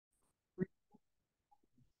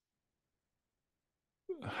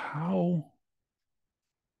How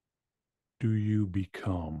do you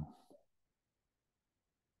become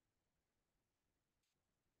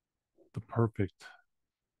the perfect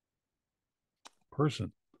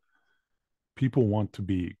person? People want to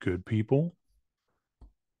be good people.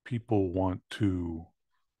 People want to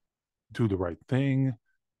do the right thing.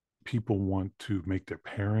 People want to make their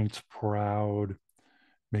parents proud,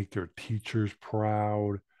 make their teachers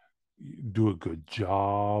proud, do a good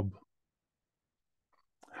job.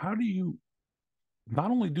 How do you not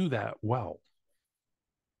only do that well,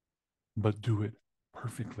 but do it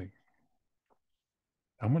perfectly?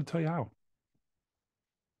 I'm going to tell you how.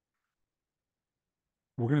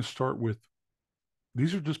 We're going to start with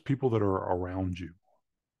these are just people that are around you.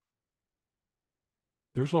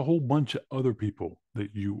 There's a whole bunch of other people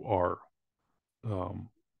that you are um,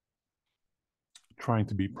 trying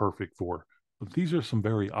to be perfect for, but these are some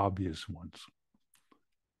very obvious ones.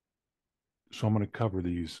 So I'm going to cover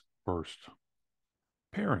these first.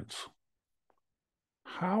 Parents,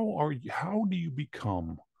 how do you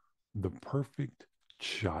become the perfect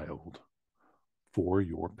child for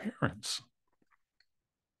your parents?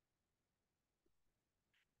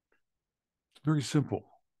 It's very simple.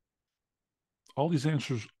 All these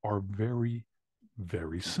answers are very,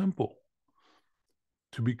 very simple.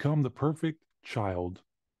 To become the perfect child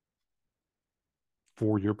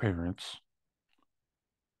for your parents,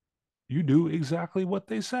 you do exactly what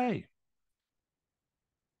they say.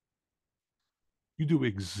 You do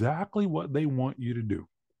exactly what they want you to do.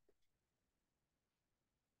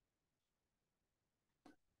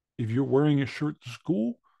 If you're wearing a shirt to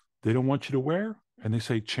school they don't want you to wear, and they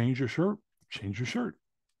say change your shirt, change your shirt.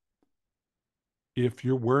 If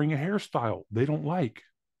you're wearing a hairstyle they don't like,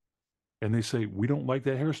 and they say we don't like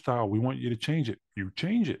that hairstyle, we want you to change it, you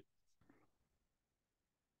change it.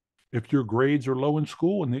 If your grades are low in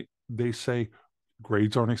school and they say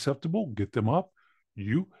grades aren't acceptable, get them up,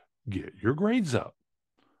 you get your grades up.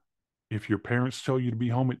 If your parents tell you to be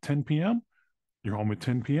home at 10 p.m., you're home at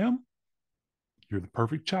 10 p.m., you're the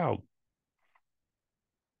perfect child.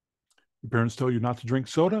 Your parents tell you not to drink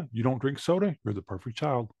soda, you don't drink soda, you're the perfect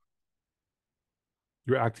child.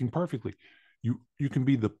 You're acting perfectly. You can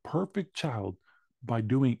be the perfect child by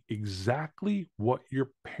doing exactly what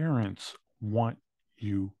your parents want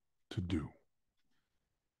you to do.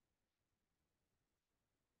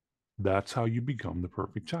 That's how you become the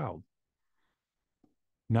perfect child.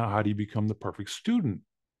 Now, how do you become the perfect student?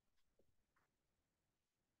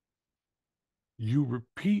 You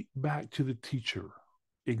repeat back to the teacher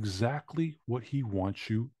exactly what he wants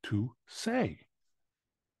you to say.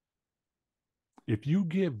 If you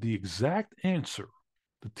give the exact answer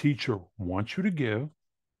the teacher wants you to give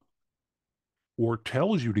or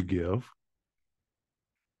tells you to give,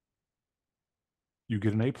 you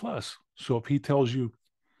get an A plus. So if he tells you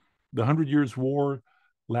the Hundred Years' War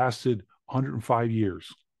lasted 105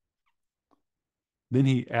 years, then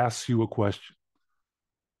he asks you a question: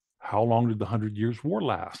 how long did the Hundred Years' War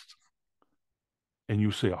last? And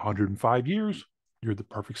you say 105 years. You're the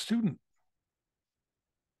perfect student.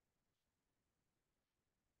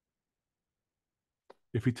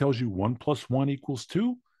 If he tells you 1 plus 1 equals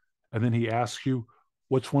 2, and then he asks you,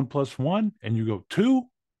 what's 1 plus 1? And you go 2,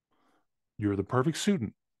 you're the perfect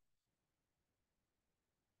student.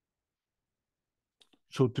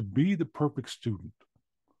 So to be the perfect student,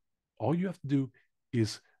 all you have to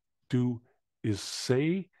is do is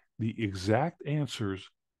say the exact answers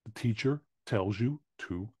the teacher tells you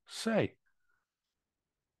to say.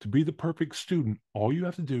 To be the perfect student, all you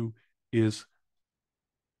have to do is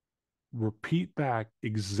repeat back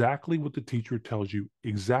exactly what the teacher tells you,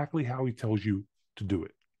 exactly how he tells you to do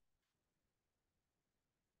it.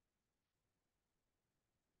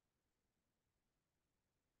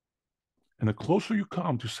 And the closer you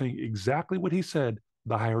come to saying exactly what he said,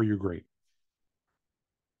 the higher your grade.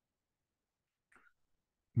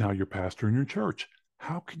 Now, your pastor in your church,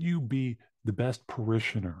 how can you be the best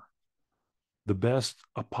parishioner, the best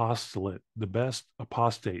apostolate, the best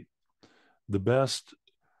apostate, the best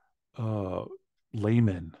uh,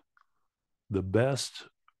 layman, the best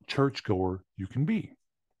churchgoer you can be?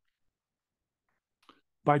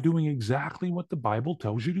 By doing exactly what the Bible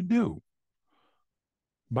tells you to do,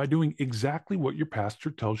 by doing exactly what your pastor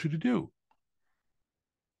tells you to do.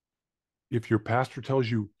 If your pastor tells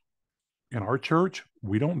you, in our church,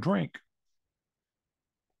 we don't drink,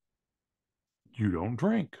 you don't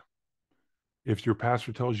drink. If your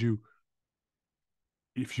pastor tells you,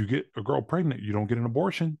 if you get a girl pregnant, you don't get an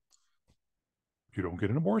abortion, you don't get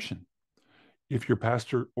an abortion. If your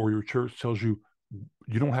pastor or your church tells you,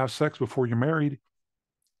 you don't have sex before you're married,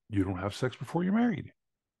 you don't have sex before you're married.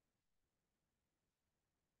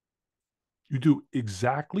 You do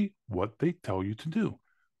exactly what they tell you to do.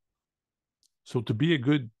 So to be a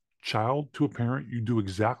good child to a parent, you do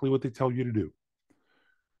exactly what they tell you to do.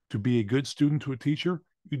 To be a good student to a teacher,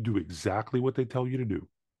 you do exactly what they tell you to do.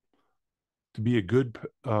 To be a good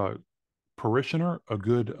parishioner, a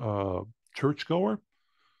good churchgoer,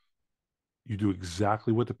 you do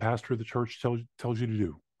exactly what the pastor of the church tells you to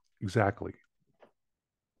do. Exactly.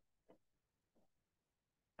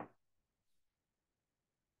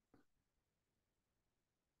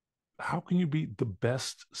 How can you be the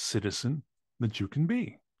best citizen that you can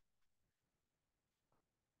be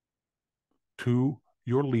to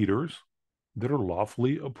your leaders that are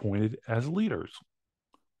lawfully appointed as leaders?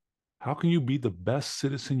 How can you be the best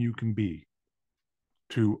citizen you can be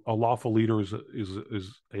to a lawful leader is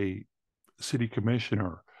a city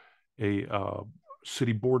commissioner, a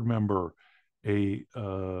city board member, a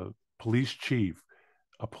police chief,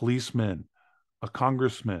 a policeman, a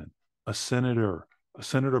congressman, a senator. A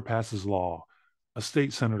senator passes law, a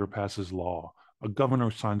state senator passes law, a governor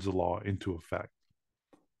signs the law into effect.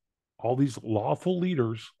 All these lawful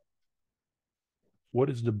leaders, what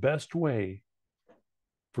is the best way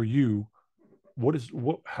for you?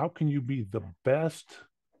 How can you be the best?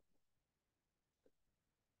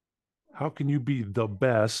 How can you be the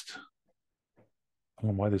best? I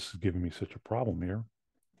don't know why this is giving me such a problem here.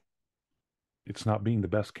 It's not being the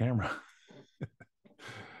best camera.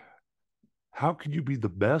 How can you be the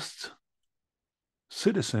best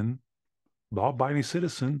citizen, law abiding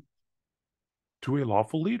citizen to a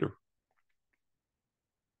lawful leader?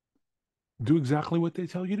 Do exactly what they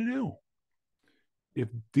tell you to do. If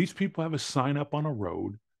these people have a sign up on a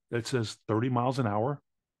road that says 30 miles an hour,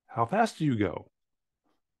 how fast do you go?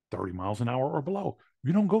 30 miles an hour or below.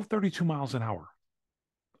 You don't go 32 miles an hour.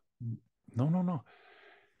 No, no, no.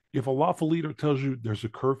 If a lawful leader tells you there's a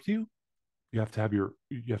curfew, you have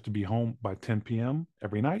to be home by 10 p.m.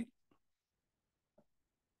 every night.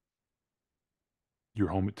 You're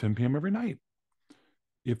home at 10 p.m. every night.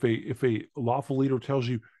 If a lawful leader tells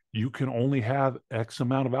you you can only have X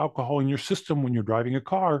amount of alcohol in your system when you're driving a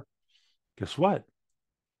car, guess what?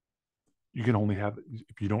 You can only have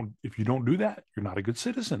if you don't do that, you're not a good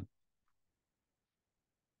citizen.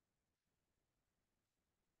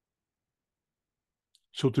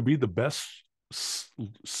 So to be the best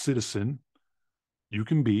citizen you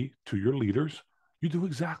can be to your leaders, you do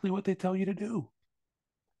exactly what they tell you to do.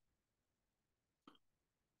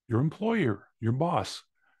 Your employer, your boss,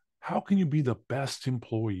 how can you be the best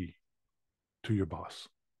employee to your boss?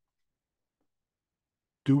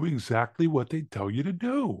 Do exactly what they tell you to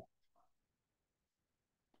do.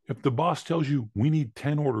 If the boss tells you we need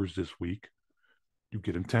 10 orders this week, you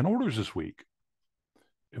get him 10 orders this week.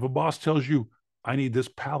 If a boss tells you I need this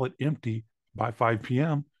pallet empty by 5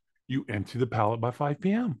 p.m., you empty the pallet by 5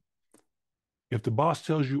 p.m. If the boss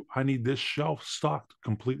tells you I need this shelf stocked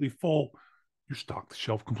completely full, you stock the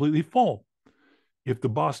shelf completely full. If the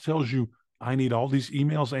boss tells you I need all these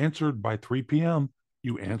emails answered by 3 p.m.,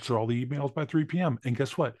 you answer all the emails by 3 p.m. And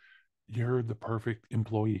guess what? You're the perfect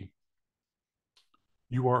employee.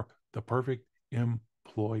 You are the perfect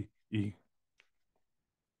employee.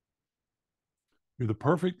 You're the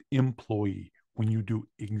perfect employee when you do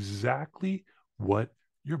exactly what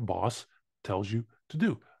your boss tells you to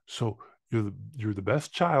do. So you're the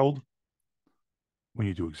best child when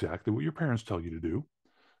you do exactly what your parents tell you to do.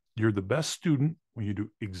 You're the best student when you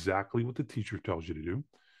do exactly what the teacher tells you to do.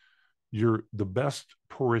 You're the best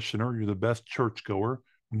parishioner. You're the best churchgoer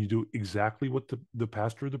when you do exactly what the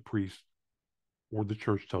pastor or the priest or the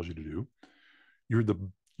church tells you to do. You're the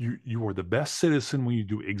you are the best citizen when you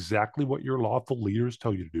do exactly what your lawful leaders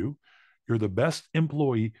tell you to do. You're the best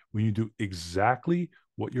employee when you do exactly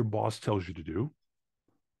what your boss tells you to do.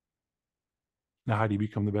 Now, how do you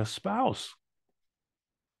become the best spouse?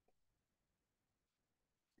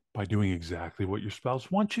 By doing exactly what your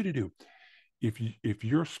spouse wants you to do. If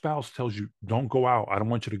your spouse tells you don't go out, I don't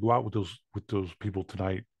want you to go out with those people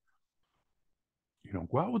tonight, you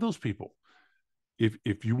don't go out with those people.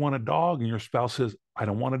 If you want a dog and your spouse says I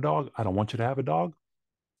don't want a dog, I don't want you to have a dog,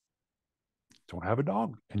 don't have a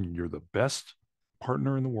dog, and you're the best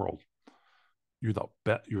partner in the world. You're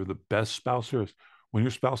the best spouse there is. When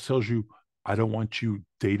your spouse tells you I don't want you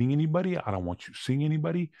dating anybody, I don't want you seeing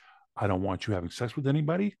anybody, I don't want you having sex with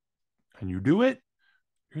anybody, and you do it,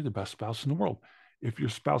 you're the best spouse in the world. If your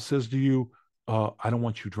spouse says to you, I don't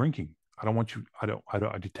want you drinking, I don't want you,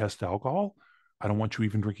 I detest alcohol, I don't want you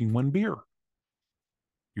even drinking one beer,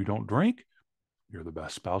 you don't drink, you're the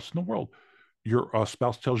best spouse in the world. Your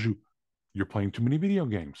spouse tells you you're playing too many video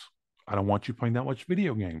games, I don't want you playing that much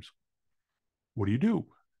video games. What do?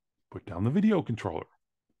 Put down the video controller,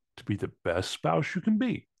 to be the best spouse you can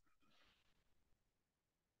be.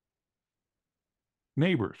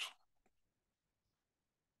 Neighbors,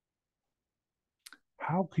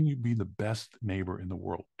 how can you be the best neighbor in the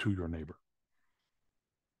world to your neighbor?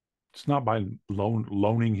 It's not by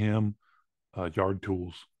loaning him yard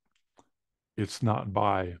tools. It's not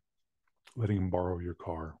by letting him borrow your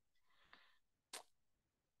car.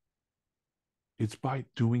 It's by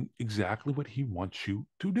doing exactly what he wants you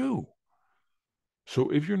to do. So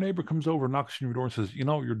if your neighbor comes over, knocks on your door, and says,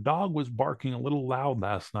 your dog was barking a little loud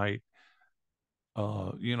last night,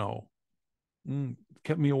 uh, you know,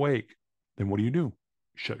 kept me awake, then what do?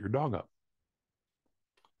 Shut your dog up.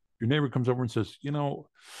 Your neighbor comes over and says,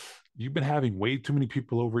 you've been having way too many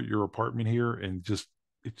people over at your apartment here, and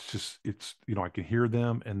I can hear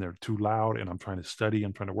them and they're too loud, and I'm trying to study,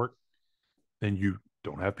 I'm trying to work. Then you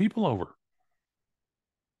don't have people over.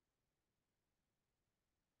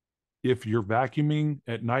 If you're vacuuming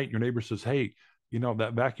at night, your neighbor says, hey,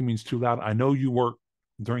 that vacuuming's too loud. I know you work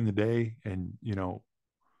during the day, and you don't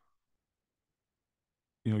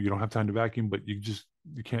have time to vacuum, but you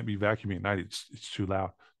can't be vacuuming at night. It's too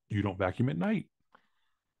loud. You don't vacuum at night.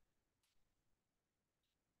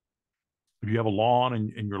 If you have a lawn,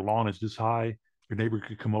 and your lawn is this high, your neighbor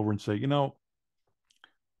could come over and say,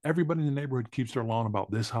 everybody in the neighborhood keeps their lawn about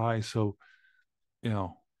this high. So, you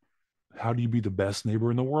know, how do you be the best neighbor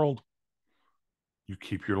in the world? You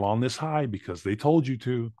keep your lawn this high because they told you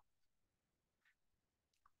to.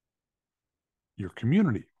 Your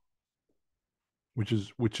community, which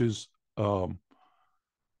is um,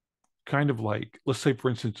 kind of like, let's say, for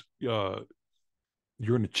instance, you're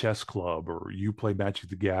in a chess club, or you play Magic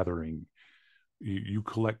the Gathering, you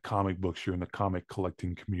collect comic books, you're in the comic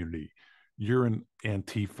collecting community, you're in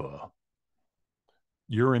Antifa,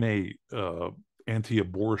 you're in a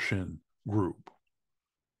anti-abortion group,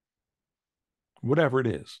 whatever it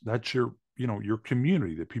is, that's your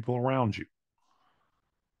community, the people around you.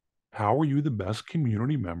 How are you the best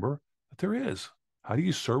community member that there is? How do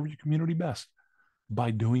you serve your community best?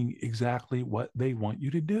 By doing exactly what they want you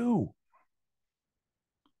to do.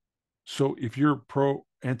 So if you're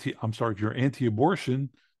if you're anti-abortion,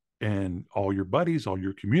 and all your buddies, all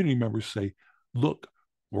your community members say, look,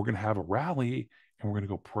 we're going to have a rally, and we're going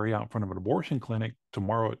to go pray out in front of an abortion clinic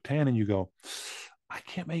tomorrow at 10, and you go, I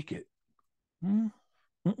can't make it.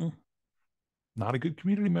 Mm-mm. Not a good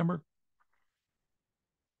community member.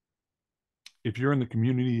 If you're in the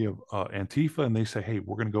community of Antifa, and they say, hey,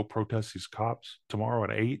 we're going to go protest these cops tomorrow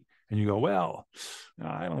at 8, and you go, well,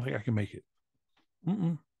 I don't think I can make it.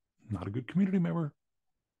 Mm-mm. Not a good community member.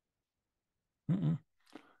 Mm-mm.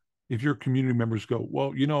 If your community members go,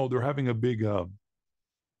 well, they're having a big,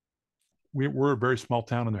 we're a very small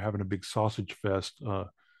town, and they're having a big sausage fest,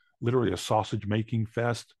 literally a sausage making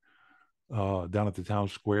fest down at the town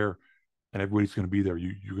square, and everybody's going to be there.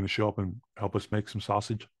 You're going to show up and help us make some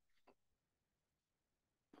sausage?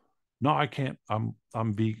 No, I can't. I'm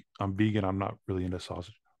vegan. I'm not really into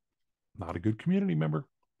sausage. Not a good community member.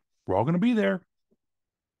 We're all going to be there.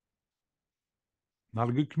 Not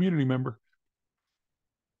a good community member.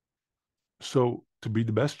 So to be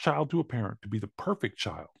the best child to a parent, to be the perfect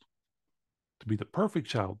child,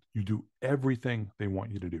 you do everything they want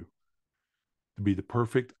you to do. To be the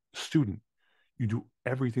perfect student, you do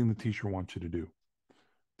everything the teacher wants you to do.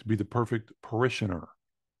 To be the perfect parishioner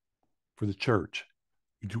for the church,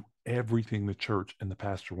 you do everything the church and the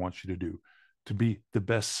pastor wants you to do. To be the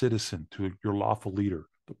best citizen to your lawful leader,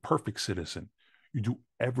 the perfect citizen, you do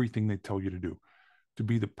everything they tell you to do. To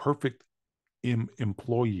be the perfect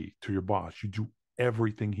employee to your boss, you do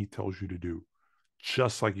everything he tells you to do,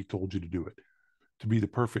 just like he told you to do it. To be the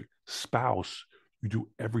perfect spouse, you do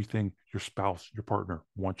everything your spouse, your partner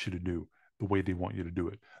wants you to do the way they want you to do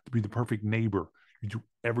it. To be the perfect neighbor, you do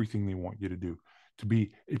everything they want you to do. To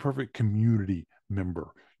be a perfect community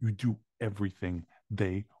member, you do everything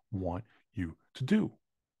they want you to do.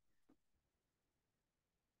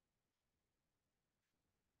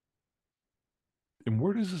 And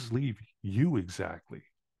where does this leave you exactly?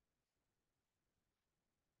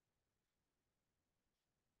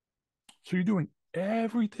 So you're doing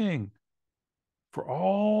everything for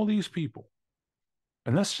all these people.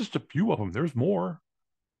 And that's just a few of them. There's more.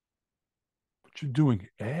 But you're doing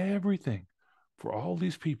everything for all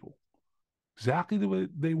these people exactly the way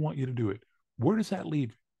they want you to do it. Where does that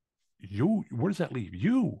leave you? Where does that leave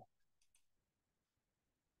you?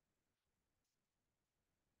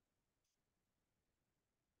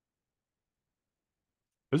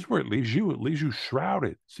 This is where it leaves you. It leaves you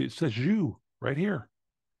shrouded. See, it says you right here.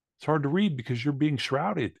 It's hard to read because you're being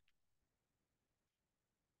shrouded.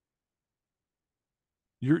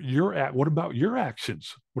 You're at what about your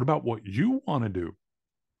actions? What about what you want to do?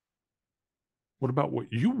 What about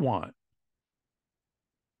what you want?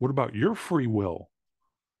 What about your free will?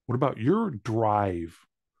 What about your drive?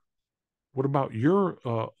 What about your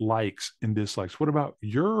likes and dislikes? What about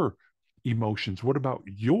your emotions? What about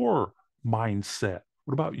your mindset?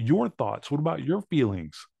 What about your thoughts? What about your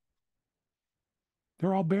feelings?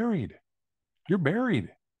 They're all buried. You're buried.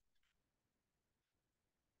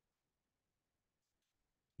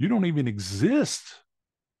 You don't even exist.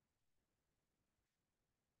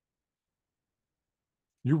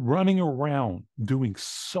 You're running around doing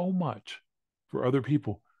so much for other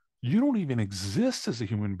people. You don't even exist as a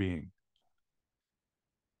human being.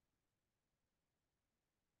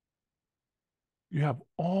 You have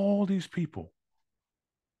all these people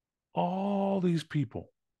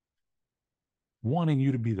wanting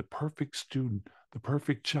you to be the perfect student, the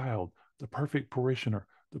perfect child, the perfect parishioner,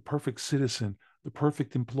 the perfect citizen, the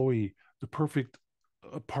perfect employee, the perfect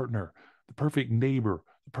partner, the perfect neighbor,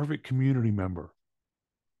 the perfect community member.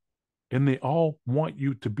 And they all want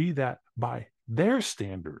you to be that by their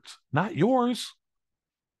standards, not yours.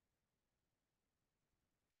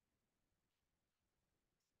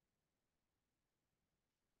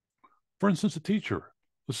 For instance, a teacher.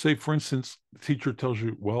 Let's say, for instance, the teacher tells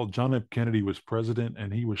you, well, John F. Kennedy was president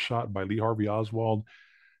and he was shot by Lee Harvey Oswald,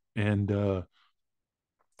 and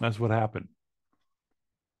that's what happened.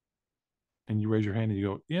 And you raise your hand and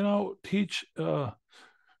you go, teach,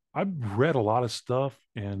 I've read a lot of stuff,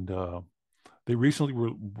 and they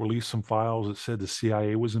recently released some files that said the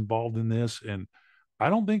CIA was involved in this. And I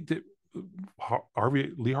don't think that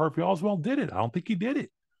Lee Harvey Oswald did it. I don't think he did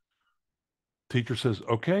it. Teacher says,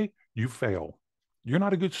 okay, you fail. You're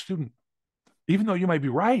not a good student, even though you might be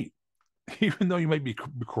right, even though you might be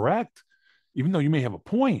correct, even though you may have a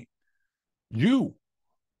point. You,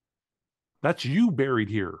 that's you buried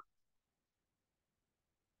here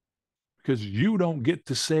because you don't get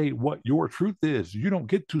to say what your truth is. You don't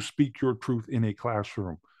get to speak your truth in a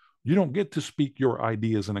classroom. You don't get to speak your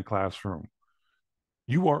ideas in a classroom.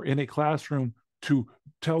 You are in a classroom to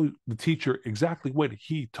tell the teacher exactly what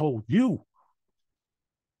he told you.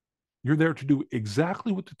 You're there to do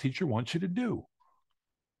exactly what the teacher wants you to do.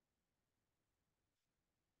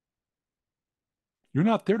 You're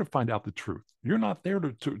not there to find out the truth. You're not there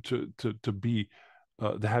to be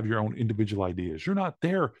to have your own individual ideas. You're not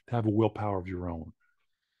there to have a willpower of your own.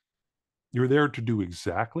 You're there to do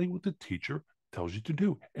exactly what the teacher tells you to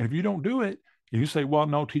do. And if you don't do it, and you say, "Well,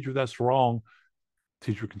 no, teacher, that's wrong,"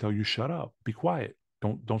 teacher can tell you, "Shut up, be quiet,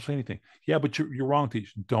 don't say anything." Yeah, but you're wrong,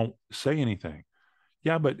 teacher. Don't say anything.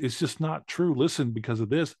 Yeah, but it's just not true. Listen, because of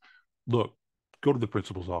this. Look, go to the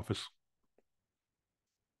principal's office.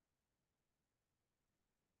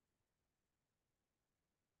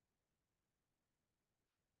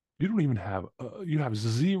 You don't even have you have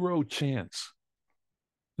zero chance.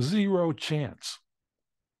 Zero chance.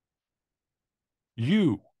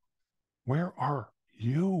 You, where are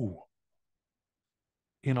you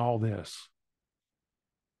in all this?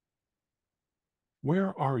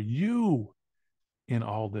 Where are you in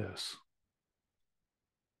all this?